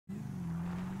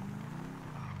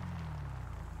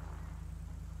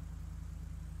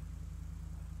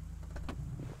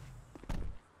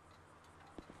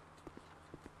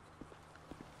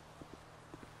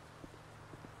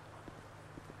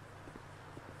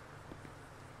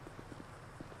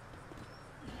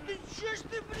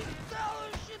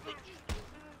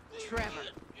Trevor,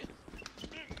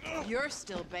 you're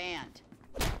still banned.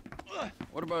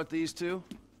 What about these two?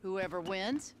 Whoever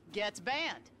wins gets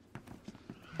banned.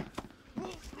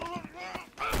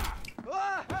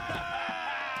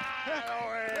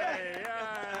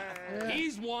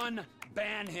 He's one.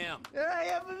 Ban him.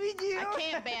 I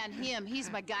can't ban him.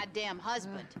 He's my goddamn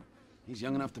husband. He's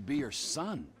young enough to be your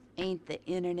son. Ain't the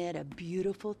internet a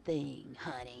beautiful thing,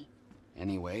 honey?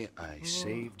 Anyway, I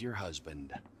saved your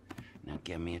husband. Now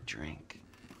give me a drink.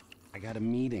 I got a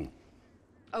meeting.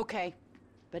 Okay,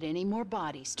 but any more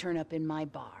bodies turn up in my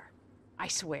bar, I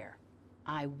swear,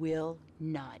 I will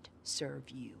not serve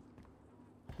you.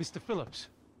 Mr. Phillips.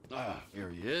 Ah, here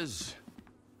he is.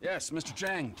 Yes, Mr.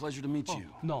 Chang, pleasure to meet you.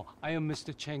 No, I am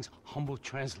Mr. Chang's humble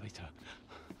translator.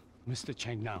 Mr.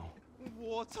 Chang now.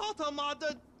 我操他妈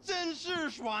的，真是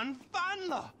爽翻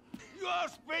了！ You all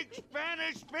speak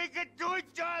Spanish, speak it to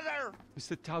each other!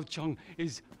 Mr. Tao Chung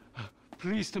is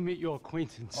pleased to meet your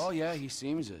acquaintance. Oh yeah, he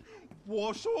seems it.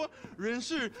 我说，人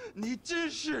事，你真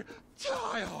是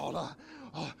太好了！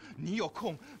哦，你有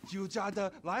空就加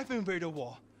的来分飞的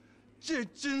我，这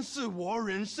真是我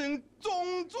人生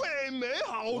中最美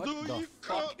好的 What 一 the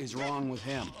刻。 fuck is wrong with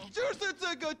him? 就是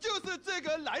这个，就是这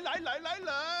个，来来来来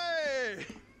来！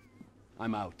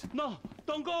 I'm out. No,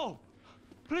 don't go!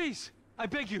 Please, I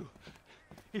beg you.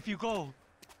 If you go,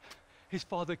 his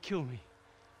father kill me.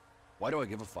 Why do I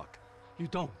give a fuck? You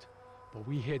don't. But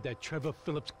we hear that Trevor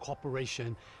Phillips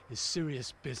Corporation is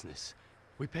serious business.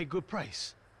 We pay good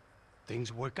price.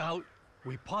 Things work out,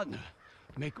 we partner,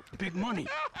 make big money.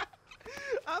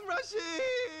 I'm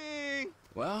rushing!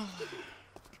 Well,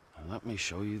 let me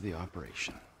show you the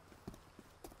operation.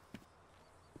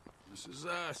 This is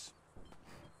us.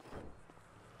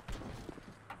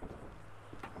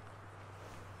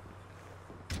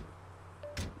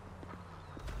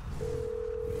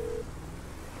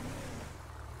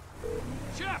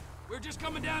 Chef, we're just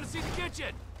coming down to see the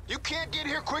kitchen. You can't get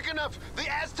here quick enough. The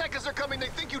Aztecas are coming. They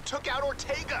think you took out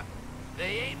Ortega.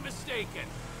 They ain't mistaken.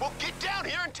 Well, get down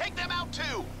here and take them out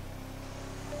too.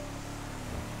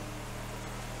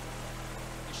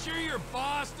 You sure your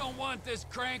boss don't want this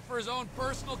crank for his own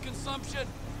personal consumption?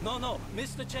 No,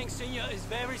 Mr. Chang Sr. is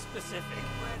very specific.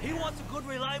 He wants a good,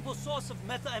 reliable source of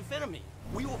methamphetamine.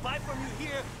 We will buy from you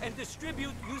here and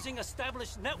distribute using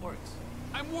established networks.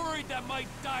 I'm worried that might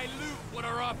dilute what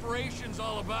our operation's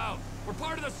all about. We're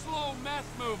part of the slow meth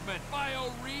movement,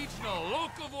 bio-regional,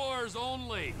 locavores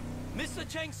only. Mr.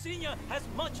 Chang Sr. has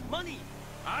much money.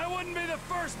 I wouldn't be the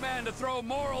first man to throw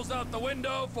morals out the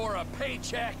window for a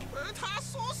paycheck. 他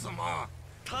说什么？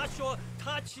他说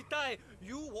他期待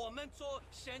与我们做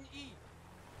生意。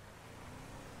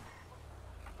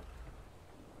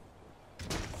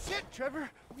 Shit,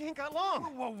 Trevor, we ain't got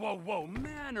long. Whoa,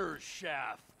 manners,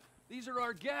 chef. These are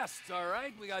our guests, all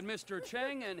right? We got Mr.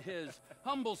 Chang and his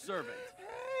humble servant.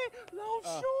 Hey, Lao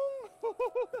Shung.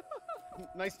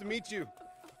 Nice to meet you.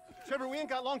 Trevor, we ain't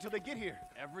got long till they get here.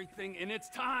 Everything in its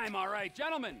time, all right.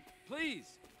 Gentlemen,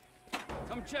 please,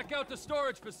 come check out the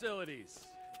storage facilities.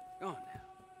 Go on now.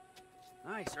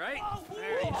 Nice, right?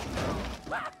 There you go.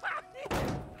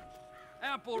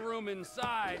 Ample room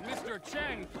inside. Mr.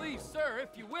 Chang, please, sir,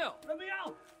 if you will. Let me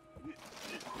out!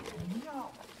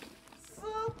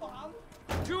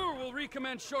 Tour will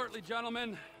recommence shortly,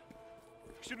 gentlemen.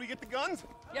 Should we get the guns?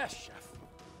 Yes, chef.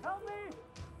 Help me!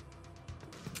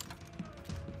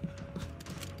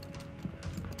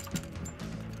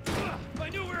 If I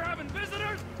knew we were having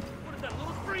visitors, what is that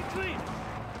little spring clean?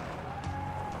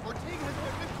 Ortega has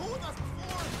always been cool with us before.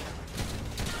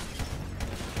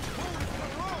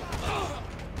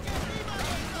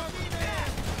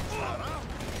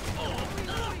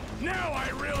 Now I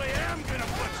really am gonna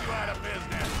put you out of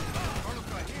business.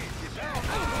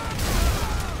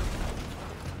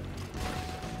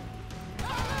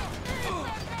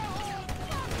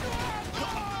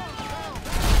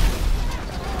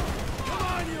 Come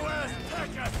on, you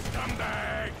Azteca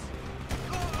scumbags!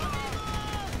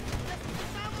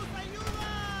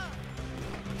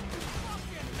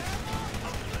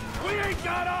 We ain't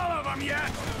got all of them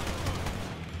yet!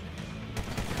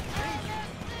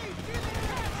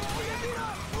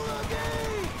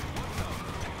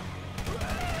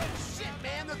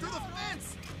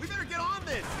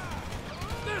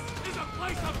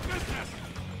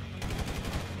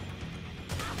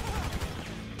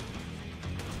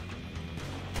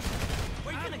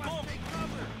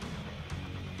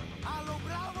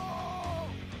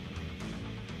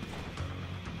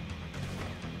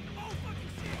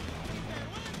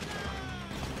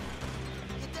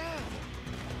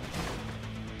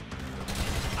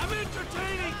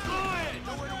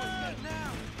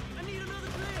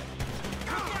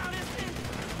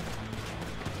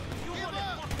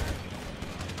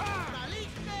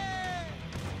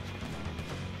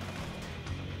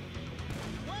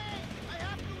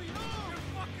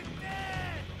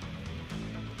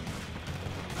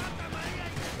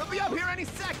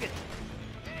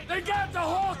 They got the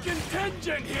whole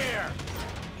contingent here!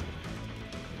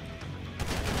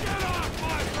 Get off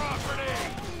my property!